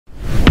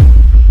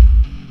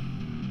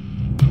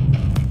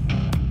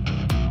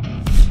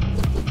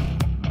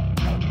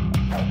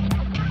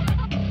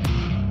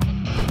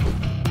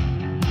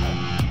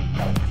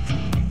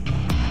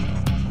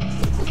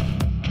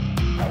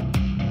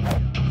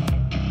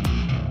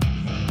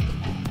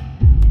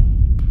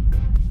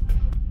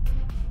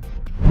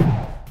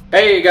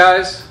Hey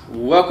guys,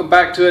 welcome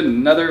back to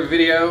another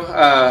video.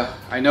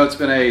 I know it's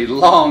been a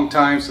long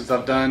time since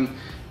I've done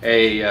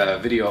a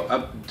video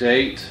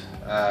update.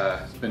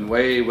 It's been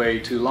way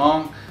too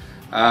long.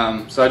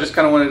 So I just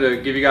kind of wanted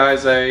to give you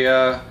guys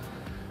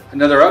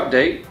another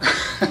update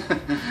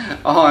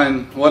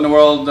on what in the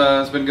world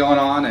has been going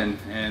on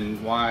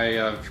and why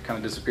I've kind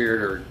of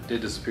disappeared, or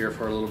did disappear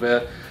for a little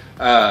bit.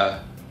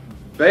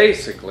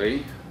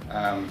 Basically,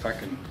 if I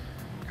can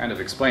kind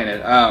of explain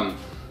it,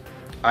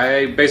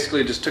 I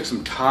basically just took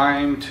some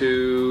time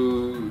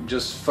to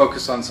just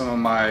focus on some of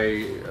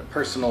my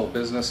personal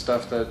business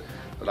stuff that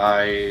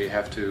I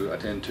have to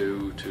attend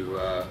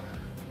to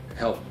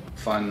help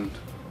fund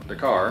the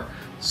car.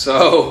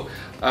 So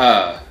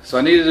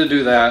I needed to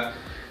do that.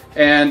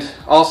 And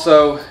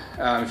also,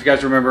 if you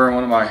guys remember in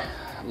one of my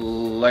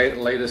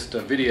latest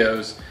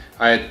videos,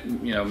 I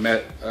had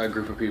met a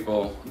group of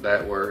people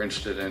that were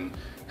interested in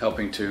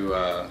helping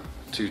to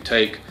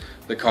take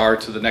the car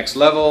to the next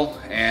level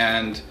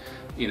and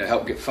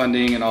help get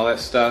funding and all that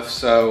stuff.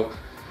 So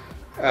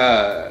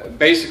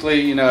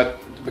basically,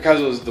 because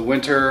it was the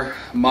winter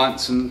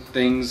months and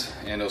things,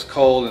 and it was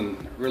cold,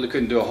 and really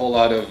couldn't do a whole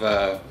lot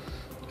of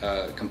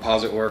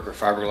composite work or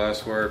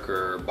fiberglass work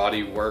or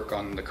body work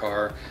on the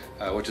car,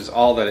 which is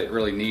all that it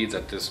really needs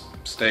at this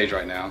stage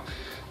right now.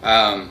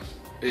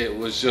 It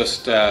was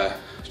just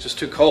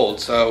too cold,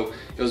 so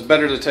it was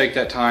better to take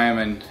that time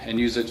and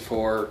use it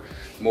for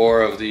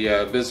more of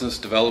the business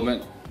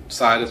development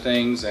side of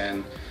things,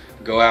 and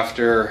go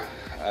after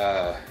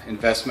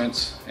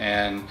investments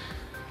and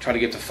try to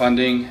get the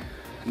funding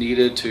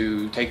needed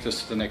to take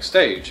this to the next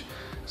stage.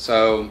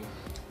 So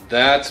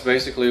that's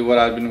basically what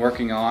I've been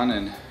working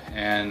on,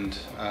 and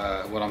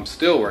what I'm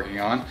still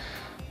working on,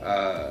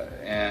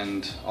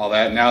 and all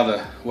that. Now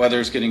the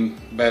weather's getting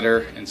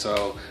better, and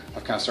so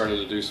I've kind of started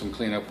to do some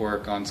cleanup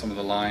work on some of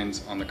the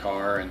lines on the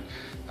car, and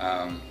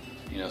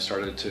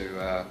started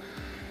to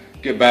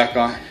get back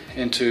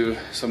into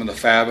some of the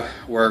fab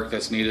work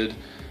that's needed.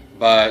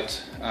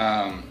 But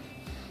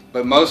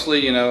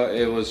mostly,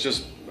 it was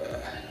just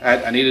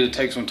I needed to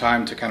take some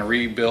time to kind of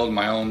rebuild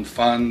my own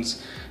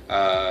funds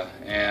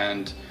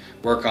and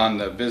work on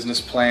the business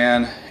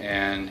plan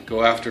and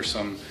go after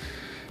some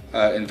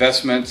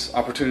investments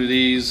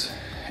opportunities,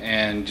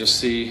 and just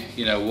see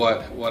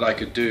what I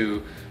could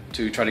do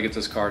to try to get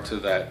this car to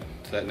that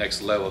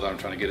next level that I'm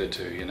trying to get it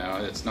to.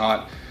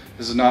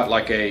 This is not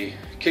like a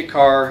kit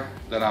car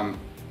that I'm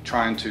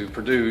trying to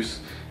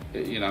produce.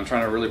 I'm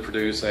trying to really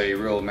produce a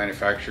real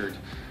manufactured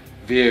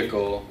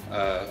vehicle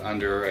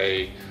under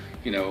a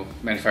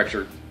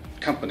manufactured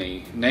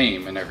company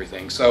name and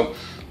everything. So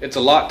it's a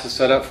lot to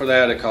set up for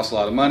that. It costs a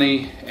lot of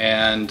money,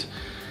 and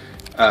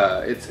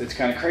it's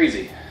kind of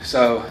crazy.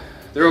 So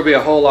there will be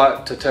a whole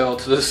lot to tell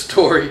to this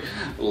story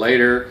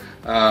later,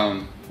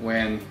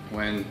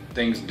 when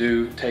things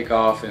do take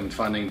off and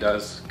funding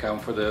does come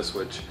for this,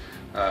 which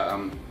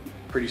I'm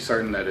pretty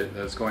certain that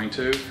it's going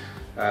to.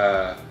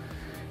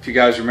 If you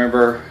guys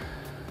remember,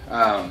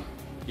 I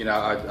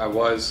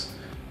was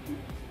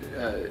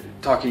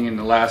talking in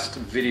the last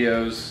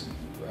videos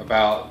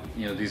about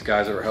these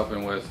guys that were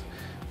helping with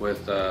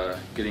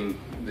getting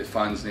the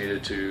funds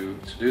needed to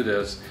do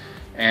this,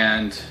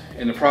 and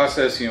in the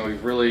process, we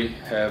really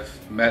have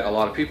met a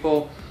lot of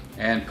people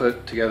and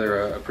put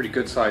together a pretty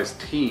good sized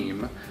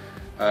team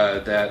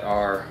that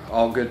are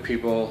all good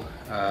people,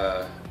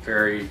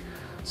 very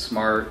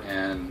smart,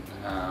 and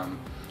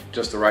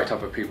just the right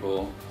type of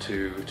people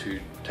to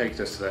take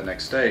this to that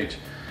next stage.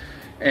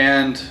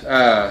 And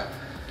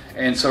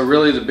so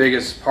really the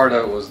biggest part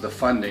of it was the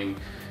funding,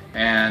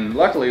 and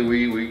luckily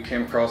we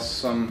came across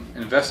some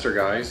investor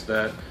guys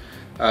that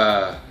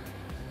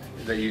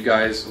you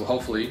guys will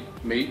hopefully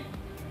meet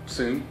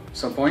soon, at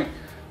some point,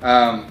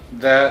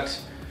 that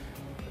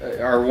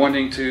are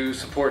wanting to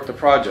support the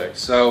project.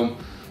 So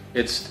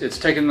it's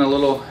taken a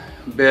little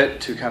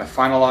bit to kind of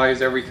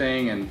finalize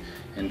everything and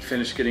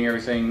finish getting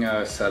everything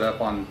set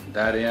up on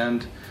that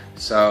end.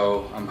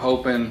 So I'm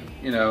hoping,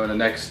 in the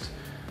next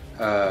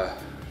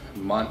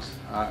month,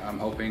 I'm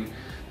hoping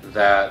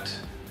that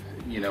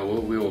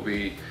we will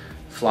be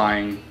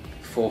flying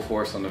full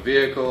force on the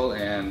vehicle,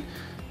 and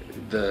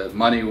the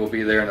money will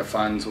be there and the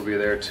funds will be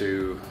there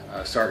to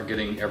start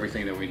getting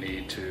everything that we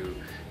need to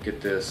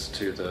get this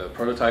to the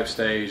prototype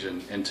stage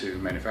and into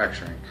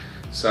manufacturing.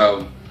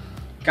 So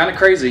kind of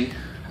crazy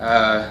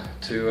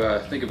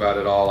to think about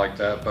it all like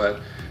that, but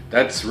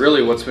that's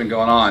really what's been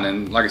going on.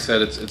 And like I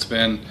said, it's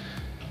been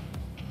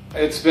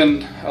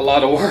a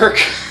lot of work.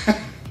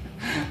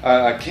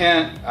 I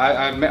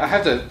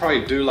have to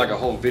probably do like a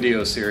whole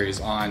video series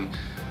on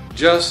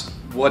just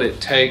what it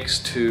takes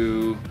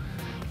to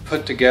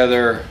put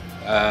together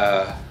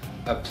a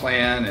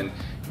plan and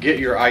get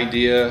your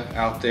idea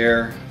out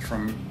there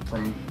from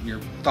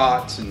your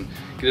thoughts, and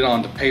get it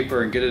onto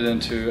paper and get it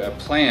into a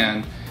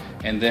plan,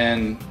 and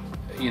then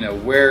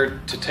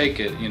where to take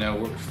it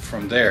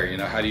from there.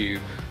 How do you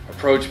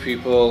approach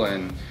people,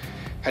 and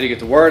how do you get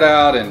the word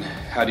out, and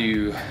how do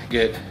you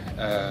get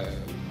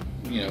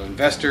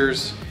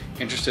investors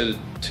interested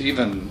to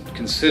even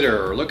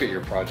consider or look at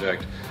your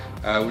project.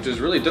 which is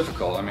really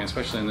difficult. I mean,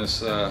 especially in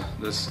this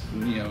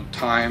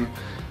time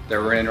that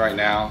we're in right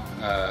now.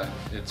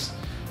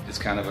 It's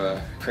kind of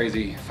a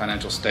crazy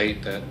financial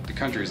state that the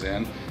country's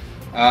in.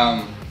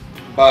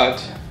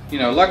 But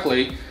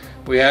luckily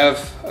we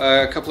have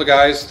a couple of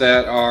guys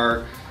that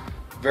are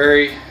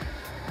very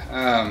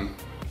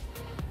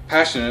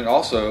passionate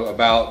also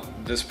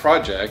about this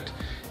project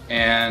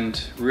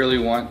and really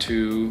want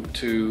to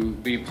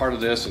be part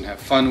of this and have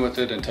fun with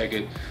it and take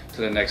it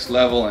to the next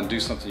level and do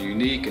something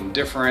unique and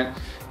different,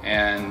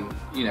 and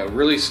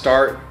really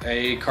start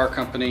a car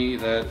company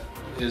that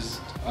is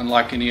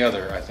unlike any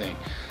other, I think.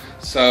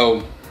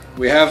 So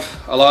we have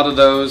a lot of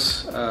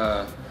those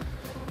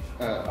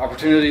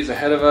opportunities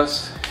ahead of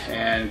us,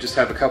 and just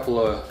have a couple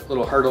of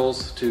little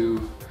hurdles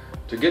to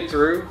get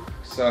through.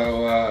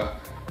 So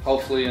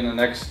hopefully in the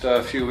next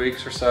few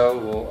weeks or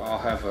so, I'll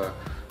have a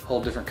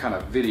whole different kind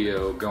of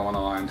video going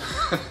on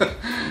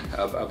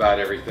about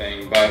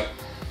everything.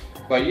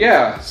 But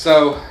yeah,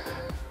 so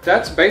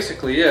that's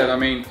basically it. I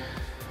mean,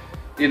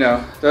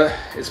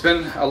 it's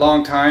been a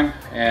long time,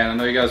 and I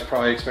know you guys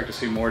probably expect to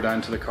see more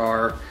done to the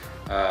car.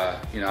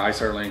 I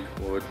certainly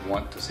would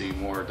want to see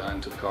more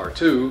done to the car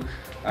too.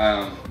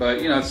 But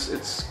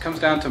it comes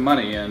down to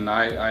money, and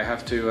I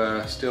have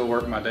to still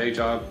work my day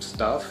job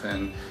stuff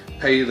and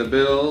pay the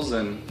bills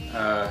and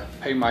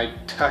pay my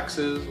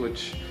taxes,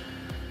 which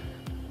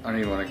I don't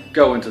even want to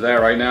go into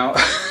that right now.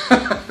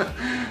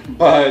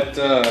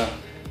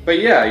 but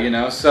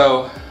yeah,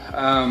 so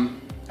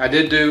I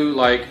did do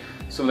like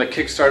some of the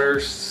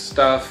Kickstarter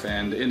stuff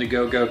and the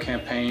Indiegogo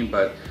campaign,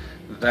 but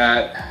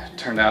that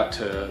turned out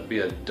to be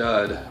a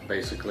dud,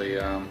 basically.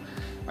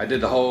 I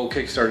did the whole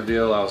Kickstarter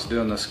deal. I was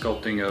doing the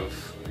sculpting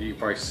of, you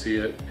probably see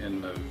it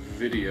in the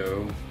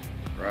video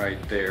right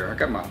there.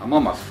 I'm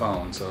on my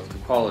phone, so if the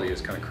quality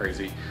is kind of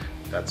crazy,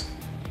 that's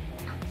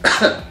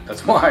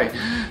that's why.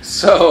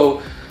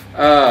 So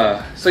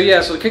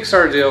yeah, so the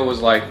Kickstarter deal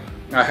was like,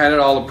 I had it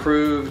all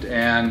approved,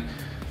 and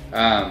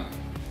I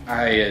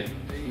had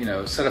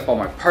set up all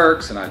my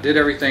perks, and I did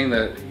everything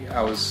that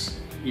I was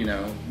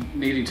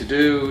needing to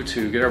do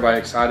to get everybody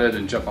excited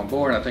and jump on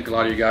board. And I think a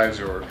lot of you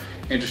guys were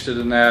interested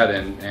in that,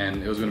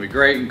 and it was going to be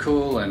great and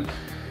cool and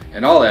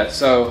all that.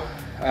 So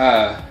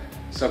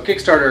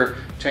Kickstarter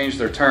changed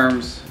their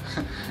terms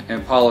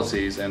and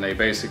policies, and they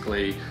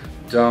basically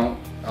don't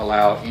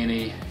allow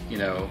any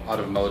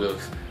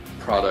automotive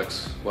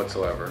products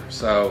whatsoever.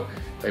 So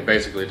they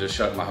basically just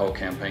shut my whole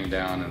campaign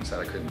down and said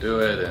I couldn't do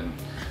it, and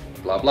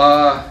blah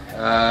blah.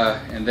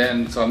 And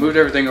then so I moved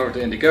everything over to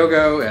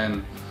Indiegogo,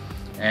 and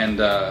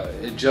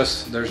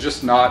there's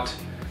just not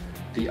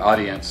the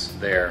audience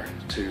there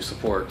to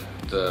support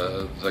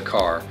the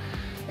car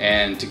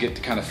and to get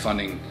the kind of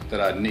funding that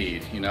I'd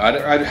need.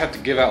 I'd have to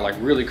give out like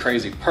really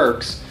crazy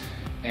perks,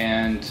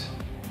 and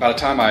by the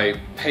time I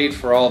paid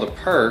for all the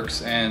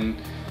perks and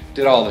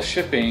did all the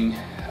shipping,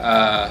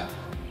 I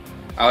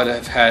would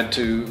have had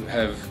to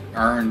have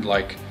earned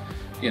like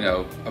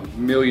 $1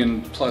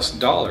 million+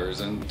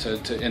 and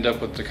to end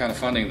up with the kind of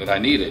funding that I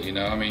needed.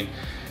 I mean,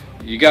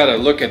 you got to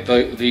look at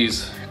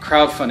these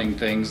crowdfunding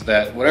things,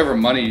 that whatever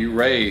money you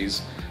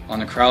raise on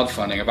the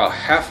crowdfunding, about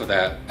half of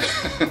that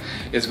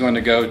is going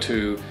to go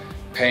to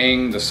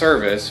paying the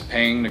service,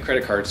 paying the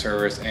credit card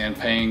service, and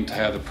paying to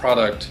have the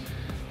product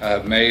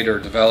made or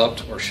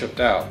developed or shipped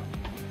out.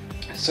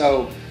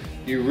 So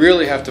you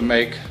really have to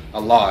make a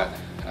lot,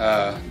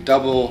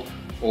 double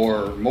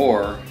or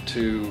more,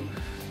 to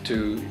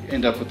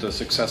end up with a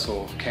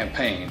successful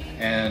campaign.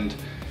 And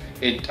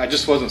I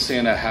just wasn't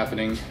seeing that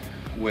happening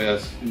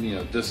with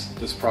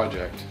this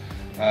project.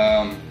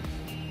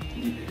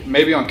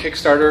 Maybe on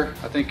Kickstarter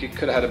I think it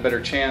could have had a better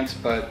chance,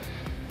 but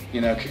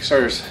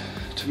Kickstarter's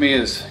to me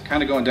is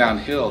kind of going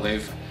downhill.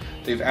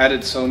 They've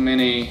added so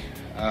many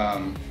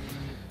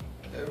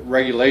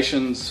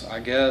regulations, I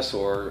guess,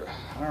 or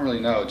I don't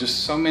really know,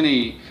 just so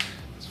many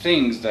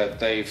things that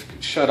they've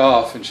shut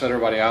off and shut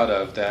everybody out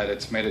of, that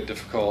it's made it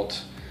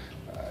difficult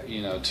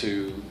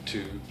to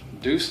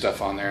do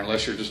stuff on there,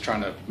 unless you're just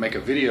trying to make a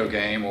video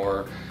game,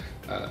 or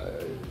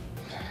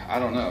I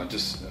don't know,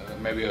 just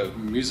maybe a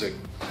music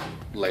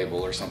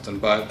label or something.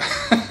 But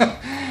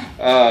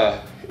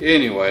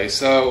anyway,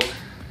 so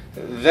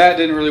that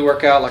didn't really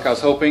work out like I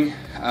was hoping.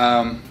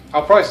 I'll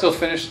probably still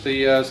finish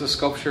the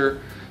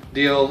sculpture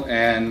deal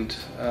and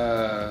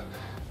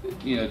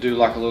do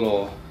like a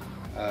little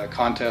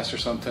contest or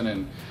something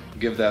and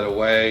give that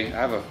away. I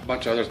have a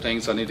bunch of other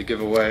things I need to give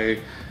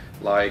away,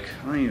 like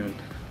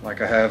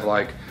I have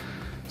like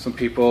some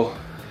people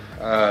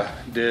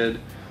did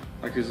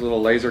like these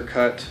little laser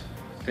cut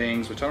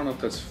things, which I don't know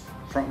if that's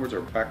frontwards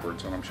or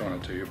backwards when I'm showing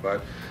it to you,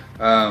 but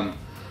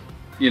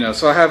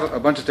so I have a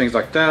bunch of things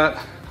like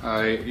that.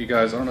 You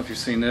guys, I don't know if you've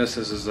seen this.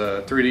 This is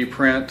a 3D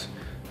print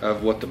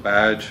of what the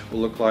badge will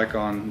look like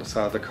on the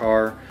side of the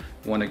car,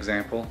 one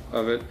example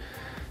of it.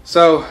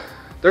 So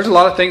there's a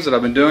lot of things that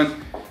I've been doing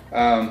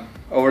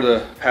over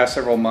the past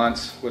several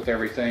months with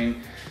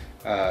everything,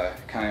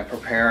 kind of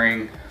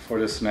preparing for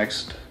this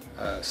next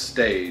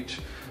stage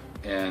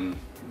and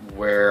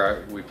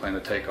where we plan to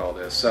take all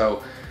this.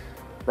 So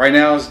right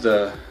now is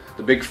the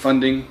big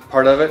funding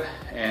part of it,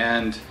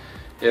 and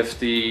if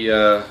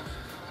the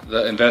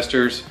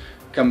investors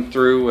come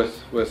through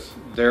with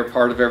their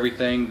part of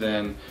everything,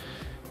 then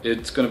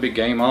it's going to be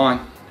game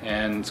on,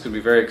 and it's going to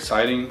be very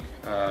exciting.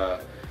 The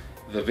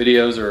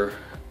videos are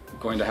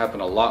going to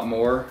happen a lot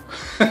more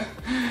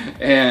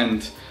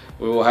and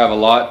we will have a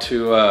lot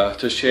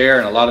to share,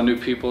 and a lot of new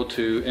people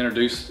to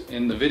introduce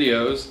in the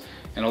videos,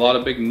 and a lot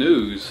of big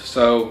news.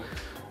 So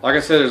like I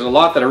said, there's a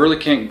lot that I really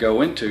can't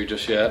go into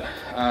just yet.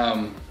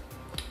 And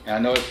I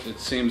know it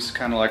seems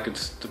kind of like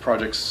the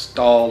project's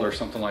stalled or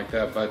something like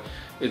that, but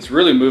it's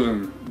really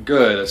moving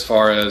good as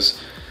far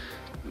as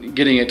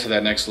getting it to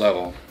that next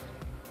level.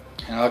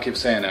 And I'll keep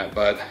saying that,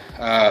 but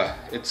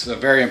it's a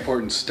very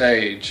important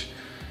stage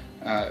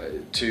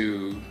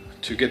to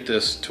get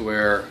this to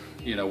where,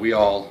 you know, we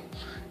all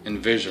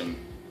envision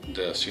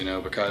this, you know,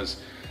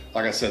 because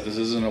like I said, this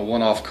isn't a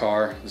one-off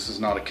car. This is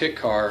not a kit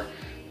car.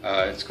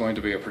 It's going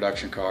to be a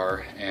production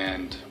car,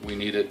 and we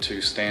need it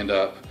to stand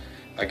up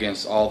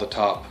against all the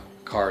top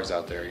cars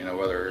out there, you know,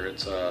 whether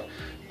it's the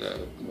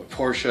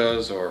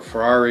Porsches or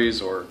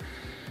Ferraris, or,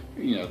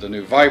 you know, the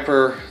new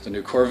Viper, the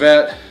new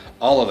Corvette,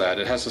 all of that.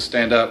 It has to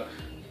stand up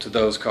to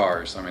those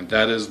cars. I mean,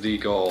 that is the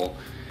goal,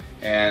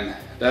 and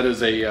that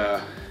is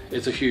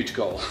it's a huge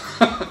goal.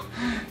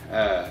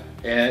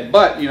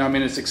 But you know, I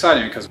mean, it's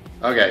exciting because,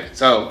 okay,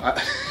 so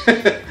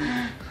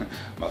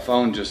my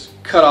phone just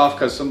cut off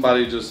because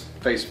somebody just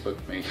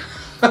Facebooked me.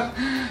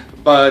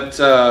 But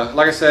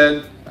like I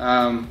said,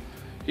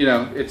 you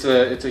know, it's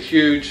a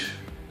huge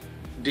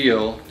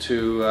deal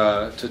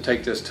to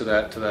take this to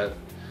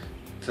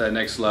that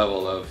next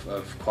level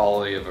of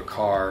quality of a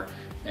car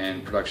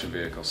and production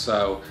vehicle.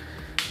 So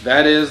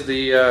that is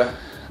the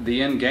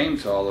end game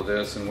to all of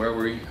this, and where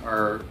we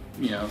are,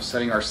 you know,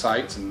 setting our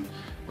sights and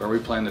where we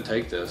plan to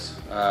take this.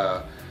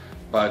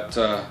 But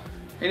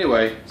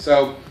anyway,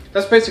 so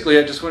that's basically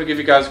it. Just want to give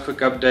you guys a quick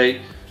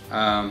update.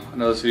 I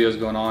know this video is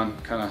going on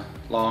kind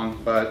of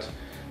long, but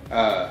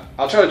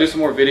I'll try to do some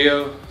more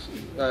video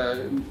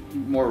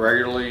more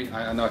regularly.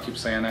 I know I keep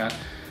saying that.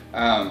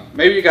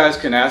 Maybe you guys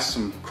can ask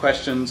some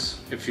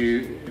questions if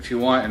you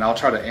want, and I'll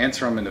try to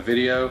answer them in the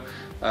video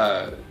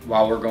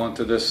while we're going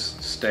through this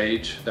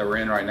stage that we're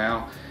in right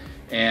now,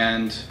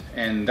 and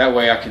that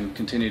way I can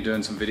continue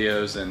doing some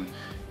videos and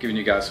giving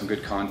you guys some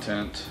good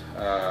content,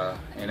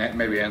 and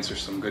maybe answer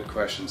some good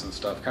questions and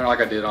stuff, kind of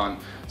like I did on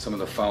some of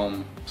the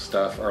foam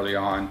stuff early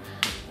on,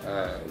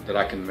 that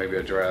I can maybe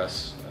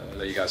address,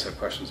 that you guys have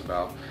questions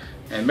about,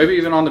 and maybe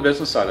even on the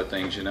business side of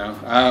things, you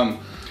know.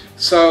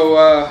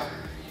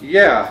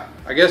 Yeah,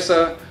 I guess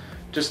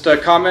just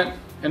comment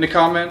in the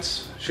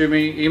comments, shoot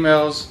me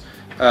emails,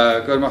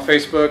 go to my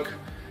Facebook,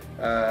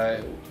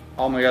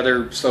 all my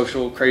other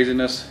social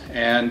craziness,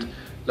 and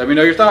let me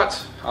know your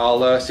thoughts.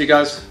 I'll see you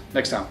guys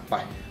next time.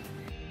 Bye.